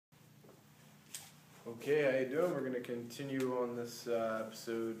Okay, how you doing? We're going to continue on this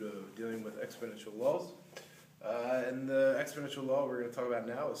episode of dealing with exponential laws. And the exponential law we're going to talk about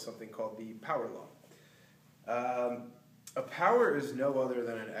now is something called the power law. A power is no other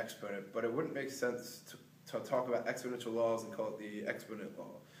than an exponent, but it wouldn't make sense to talk about exponential laws and call it the exponent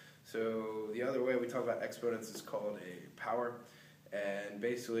law. So the other way we talk about exponents is called a power, and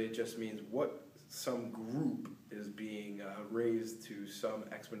basically it just means what some group is being raised to some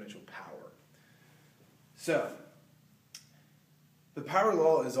exponential power. So, the power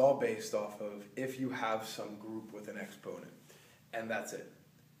law is all based off of if you have some group with an exponent, and that's it.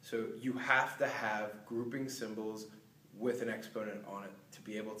 So you have to have grouping symbols with an exponent on it to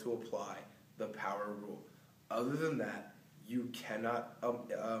be able to apply the power rule. Other than that, you cannot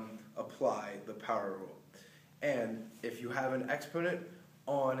apply the power rule. And if you have an exponent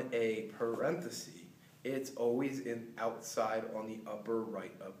on a parenthesis, it's always outside on the upper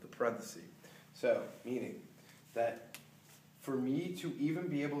right of the parenthesis. So, meaning that for me to even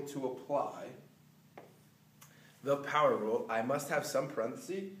be able to apply the power rule, I must have some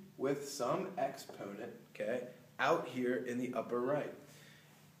parenthesis with some exponent, okay, out here in the upper right.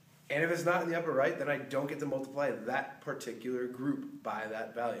 And if it's not in the upper right, then I don't get to multiply that particular group by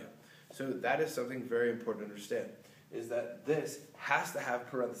that value. So that is something very important to understand, is that this has to have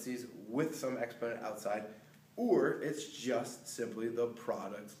parentheses with some exponent outside, or it's just simply the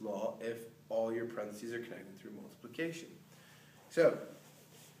product law if all your parentheses are connected through multiplication. So,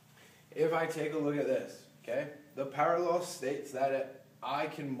 if I take a look at this, okay, the power law states that I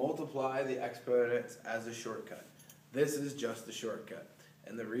can multiply the exponents as a shortcut. This is just a shortcut.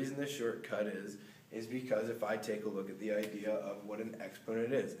 And the reason this shortcut is because if I take a look at the idea of what an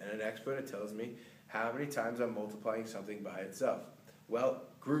exponent is, and an exponent tells me how many times I'm multiplying something by itself. Well,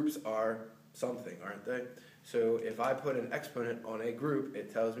 groups are something, aren't they? So if I put an exponent on a group,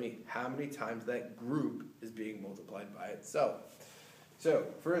 it tells me how many times that group is being multiplied by itself. So,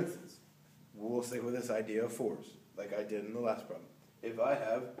 for instance, we'll stick with this idea of 4s, like I did in the last problem. If I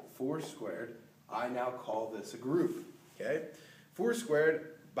have 4 squared, I now call this a group, okay? 4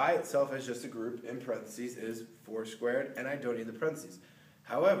 squared by itself as just a group in parentheses is 4 squared, and I don't need the parentheses.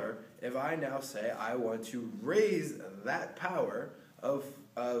 However, if I now say I want to raise that power of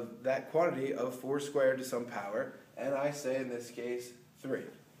that quantity of 4 squared to some power, and I say in this case 3.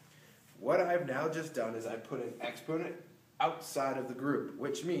 What I've now just done is I put an exponent outside of the group,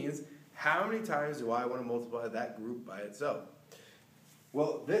 which means how many times do I want to multiply that group by itself?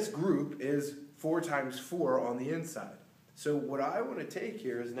 Well, this group is 4 times 4 on the inside. So what I want to take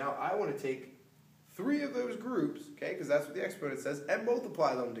here is now I want to take 3 of those groups, okay, because that's what the exponent says, and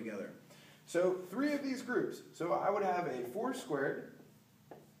multiply them together. So 3 of these groups. So I would have a 4 squared,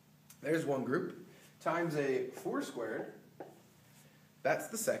 there's one group, times a 4 squared, that's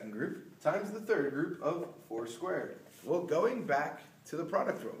the second group, times the third group of 4 squared. Well, going back to the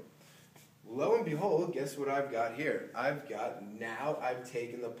product rule, lo and behold, guess what I've got here? I've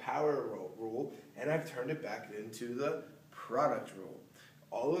taken the power rule and I've turned it back into the product rule.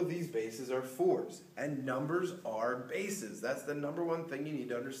 All of these bases are 4s, and numbers are bases. That's the number one thing you need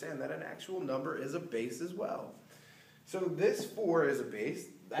to understand, that an actual number is a base as well. So this 4 is a base,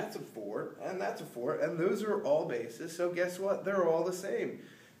 that's a 4, and that's a 4, and those are all bases, so guess what? They're all the same.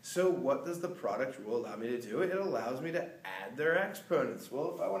 So what does the product rule allow me to do? It allows me to add their exponents.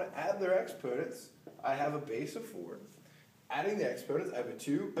 Well, if I want to add their exponents, I have a base of 4. Adding the exponents, I have a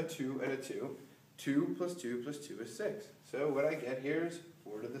 2, a 2, and a 2. 2 plus 2 plus 2 is 6. So what I get here is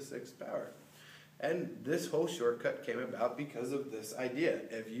 4 to the 6th power. And this whole shortcut came about because of this idea.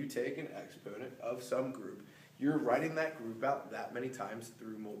 If you take an exponent of some group, you're writing that group out that many times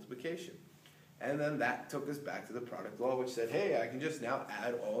through multiplication. And then that took us back to the product law, which said, hey, I can just now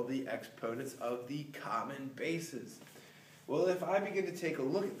add all the exponents of the common bases. Well, if I begin to take a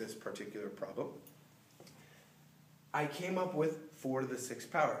look at this particular problem, I came up with 4 to the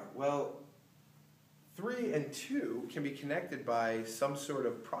 6th power. Well, 3 and 2 can be connected by some sort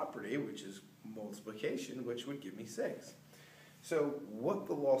of property, which is multiplication, which would give me 6. So what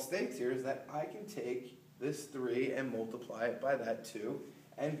the law states here is that I can take this 3 and multiply it by that 2,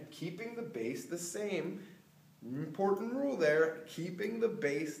 and keeping the base the same, important rule there, keeping the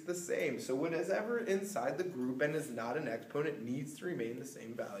base the same. So whatever inside the group and is not an exponent needs to remain the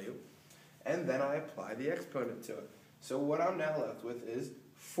same value, and then I apply the exponent to it. So what I'm now left with is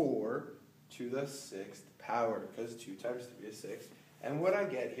 4 to the 6th power, because 2 times 3 is 6. And what I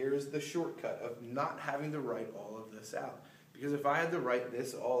get here is the shortcut of not having to write all of this out. Because if I had to write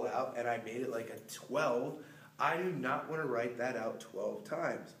this all out and I made it like a 12, I do not want to write that out 12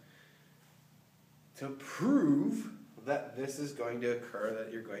 times. To prove that this is going to occur,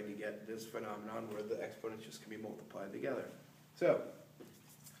 that you're going to get this phenomenon where the exponents just can be multiplied together. So,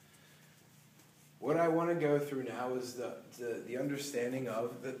 what I want to go through now is the understanding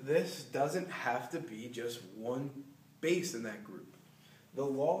of that this doesn't have to be just one base in that group. The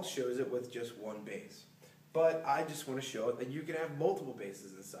law shows it with just one base. But I just want to show it that you can have multiple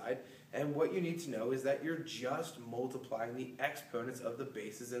bases inside, and what you need to know is that you're just multiplying the exponents of the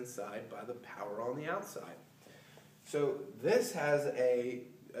bases inside by the power on the outside. So this has a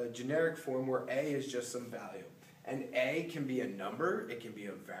generic form where a is just some value. And a can be a number, it can be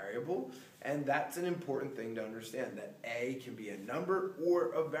a variable, and that's an important thing to understand, that a can be a number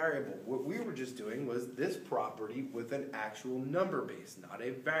or a variable. What we were just doing was this property with an actual number base, not a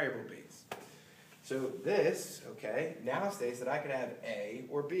variable base. So this, okay, now states that I could have a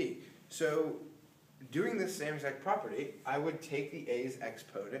or b. So doing this same exact property, I would take the a's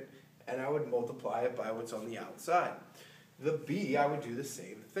exponent and I would multiply it by what's on the outside. The b, I would do the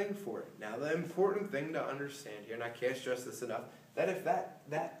same thing for it. Now the important thing to understand here, and I can't stress this enough, that if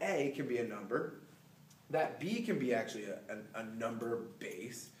that a can be a number, that b can be actually a number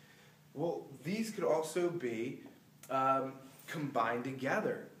base, well, these could also be combined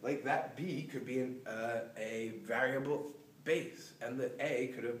together. Like that b could be a variable base, and the a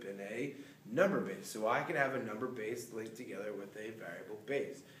could have been a number base. So I can have a number base linked together with a variable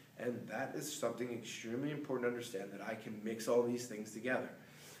base. And that is something extremely important to understand, that I can mix all these things together.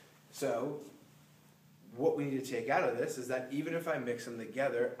 So what we need to take out of this is that even if I mix them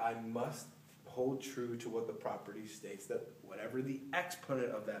together, I must hold true to what the property states, that whatever the exponent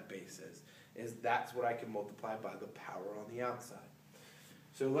of that base is that's what I can multiply by the power on the outside.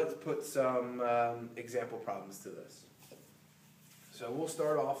 So let's put some example problems to this. So we'll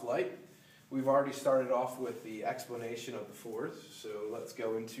start off light. We've already started off with the explanation of the fourth, so let's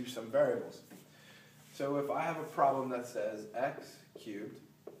go into some variables. So if I have a problem that says x cubed,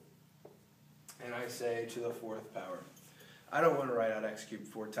 and I say to the fourth power, I don't want to write out x cubed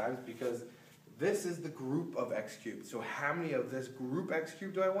 4 times because this is the group of x cubed. So how many of this group x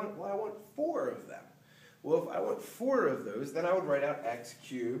cubed do I want? Well, I want 4 of them. Well, if I want 4 of those, then I would write out x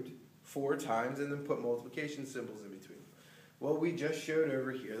cubed 4 times and then put multiplication symbols in between. Well, we just showed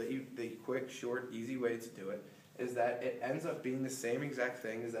over here that the quick, short, easy way to do it is that it ends up being the same exact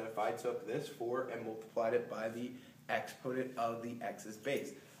thing as that if I took this 4 and multiplied it by the exponent of the x's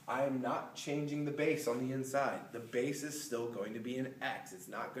base. I am not changing the base on the inside. The base is still going to be an x. It's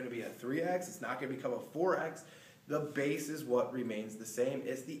not going to be a 3x. It's not going to become a 4x. The base is what remains the same.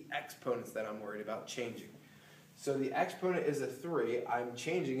 It's the exponents that I'm worried about changing. So the exponent is a 3. I'm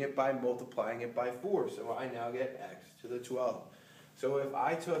changing it by multiplying it by 4. So I now get x to the 12. So if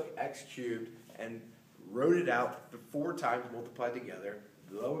I took x cubed and wrote it out 4 times multiplied together,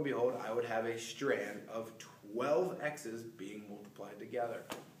 lo and behold, I would have a strand of 12 x's being multiplied together.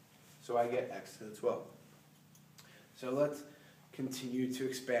 So I get x to the 12. So let's continue to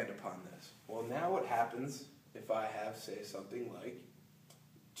expand upon this. Well, now what happens if I have, say, something like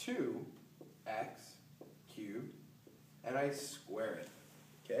 2x cubed, and I square it,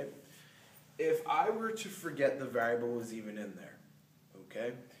 okay? If I were to forget the variable was even in there,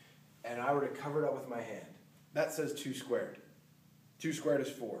 okay, and I were to cover it up with my hand, that says 2 squared. 2 squared is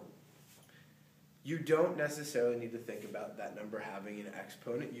 4. You don't necessarily need to think about that number having an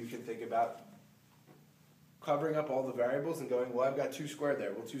exponent. You can think about covering up all the variables and going, well, I've got 2 squared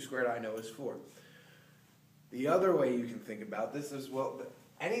there. Well, 2 squared I know is 4. The other way you can think about this is, well,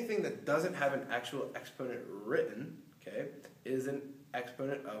 anything that doesn't have an actual exponent written, okay, is an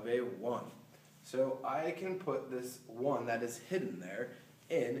exponent of a 1. So I can put this 1 that is hidden there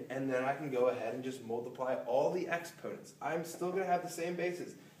in, and then I can go ahead and just multiply all the exponents. I'm still going to have the same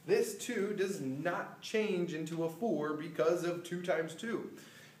basis. This 2 does not change into a 4 because of 2 times 2.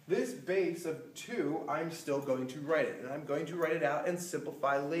 This base of 2, I'm still going to write it, and I'm going to write it out and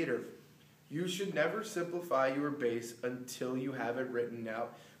simplify later. You should never simplify your base until you have it written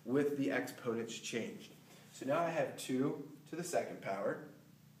out with the exponents changed. So now I have 2 to the 2nd power,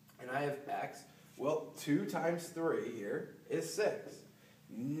 and I have x. Well, 2 times 3 here is 6.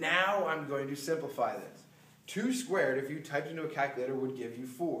 Now I'm going to simplify this. 2 squared, if you typed into a calculator, would give you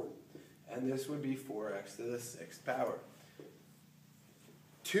 4. And this would be 4x to the 6th power.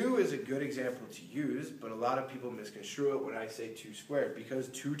 2 is a good example to use, but a lot of people misconstrue it when I say 2 squared, because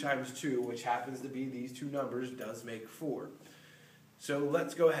 2 times 2, which happens to be these 2 numbers, does make 4. So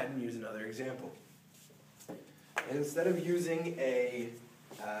let's go ahead and use another example. And instead of using a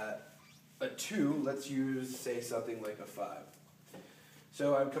 2, let's use, say, something like a 5.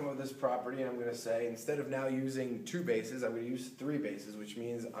 So I've come up with this property, and I'm going to say, instead of now using 2 bases, I'm going to use 3 bases, which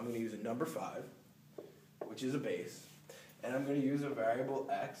means I'm going to use a number 5, which is a base. and I'm going to use a variable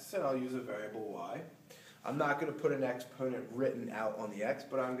x, and I'll use a variable y. I'm not going to put an exponent written out on the x,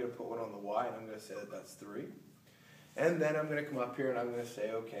 but I'm going to put one on the y, and I'm going to say that that's 3. And then I'm going to come up here and I'm going to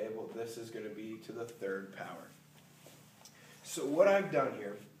say, okay, well, this is going to be to the 3rd power. So what I've done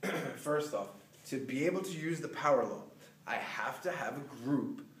here, first off, to be able to use the power law, I have to have a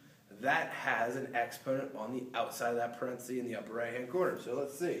group that has an exponent on the outside of that parenthesis in the upper right-hand corner. So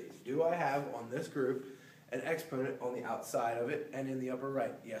let's see. Do I have on this group an exponent on the outside of it and in the upper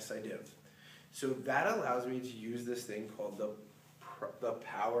right? Yes, I do. So that allows me to use this thing called the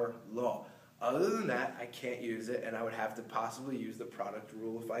power law. Other than that, I can't use it, and I would have to possibly use the product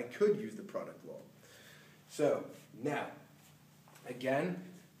rule if I could use the product law. So now, again,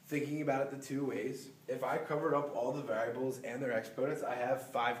 thinking about it the two ways, if I covered up all the variables and their exponents, I have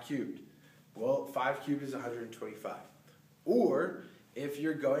 5 cubed. Well, 5 cubed is 125. Or, if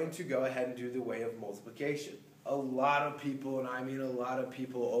you're going to go ahead and do the way of multiplication, a lot of people, and I mean a lot of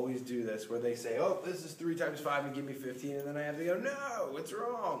people, always do this, where they say, oh, this is 3 times 5 and give me 15, and then I have to go, no, it's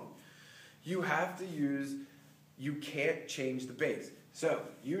wrong. You have to use, you can't change the base. So,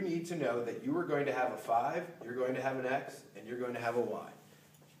 you need to know that you are going to have a 5, you're going to have an x, and you're going to have a y.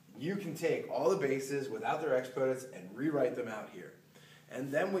 You can take all the bases without their exponents and rewrite them out here.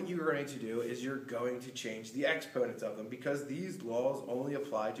 And then what you're going to do is you're going to change the exponents of them, because these laws only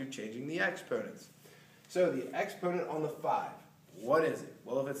apply to changing the exponents. So the exponent on the 5, what is it?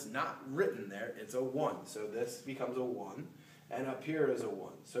 Well, if it's not written there, it's a 1. So this becomes a 1, and up here is a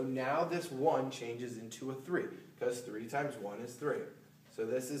 1. So now this 1 changes into a 3, because 3 times 1 is 3. So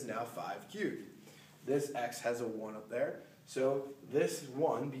this is now 5 cubed. This x has a 1 up there, so this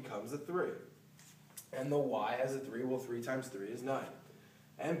 1 becomes a 3. And the y has a 3, well 3 times 3 is 9.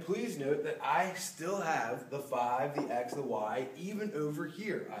 And please note that I still have the 5, the x, the y, even over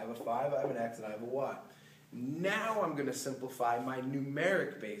here. I have a 5, I have an x, and I have a y. Now I'm going to simplify my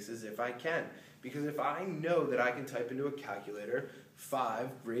numeric bases if I can. Because if I know that I can type into a calculator 5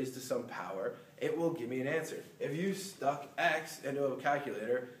 raised to some power, it will give me an answer. If you stuck x into a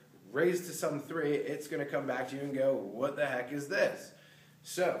calculator raised to some 3, it's going to come back to you and go, what the heck is this?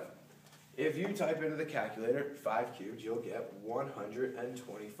 So, if you type into the calculator 5 cubed, you'll get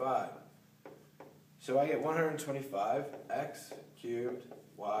 125. So I get 125 x cubed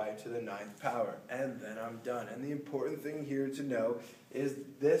y to the 9th power, and then I'm done. And the important thing here to know is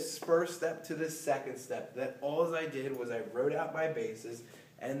this first step to this second step, that all I did was I wrote out my bases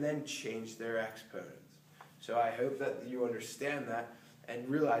and then changed their exponents. So I hope that you understand that and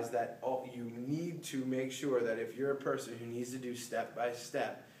realize that you need to make sure that if you're a person who needs to do step by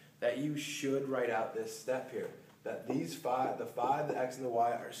step, that you should write out this step here. That these 5, the 5, the x, and the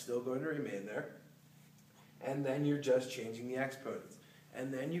y are still going to remain there. And then you're just changing the exponents.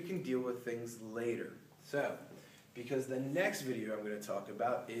 And then you can deal with things later. So, because the next video I'm going to talk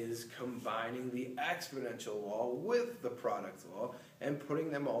about is combining the exponential law with the product law and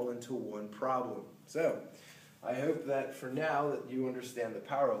putting them all into one problem. So, I hope that for now that you understand the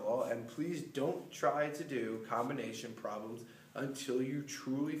power law, and please don't try to do combination problems until you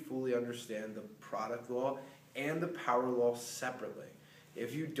truly fully understand the product law and the power law separately.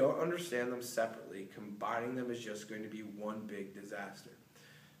 If you don't understand them separately, combining them is just going to be one big disaster.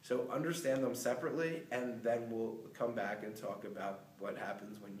 So understand them separately, and then we'll come back and talk about what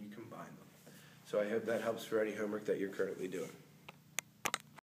happens when you combine them. So I hope that helps for any homework that you're currently doing.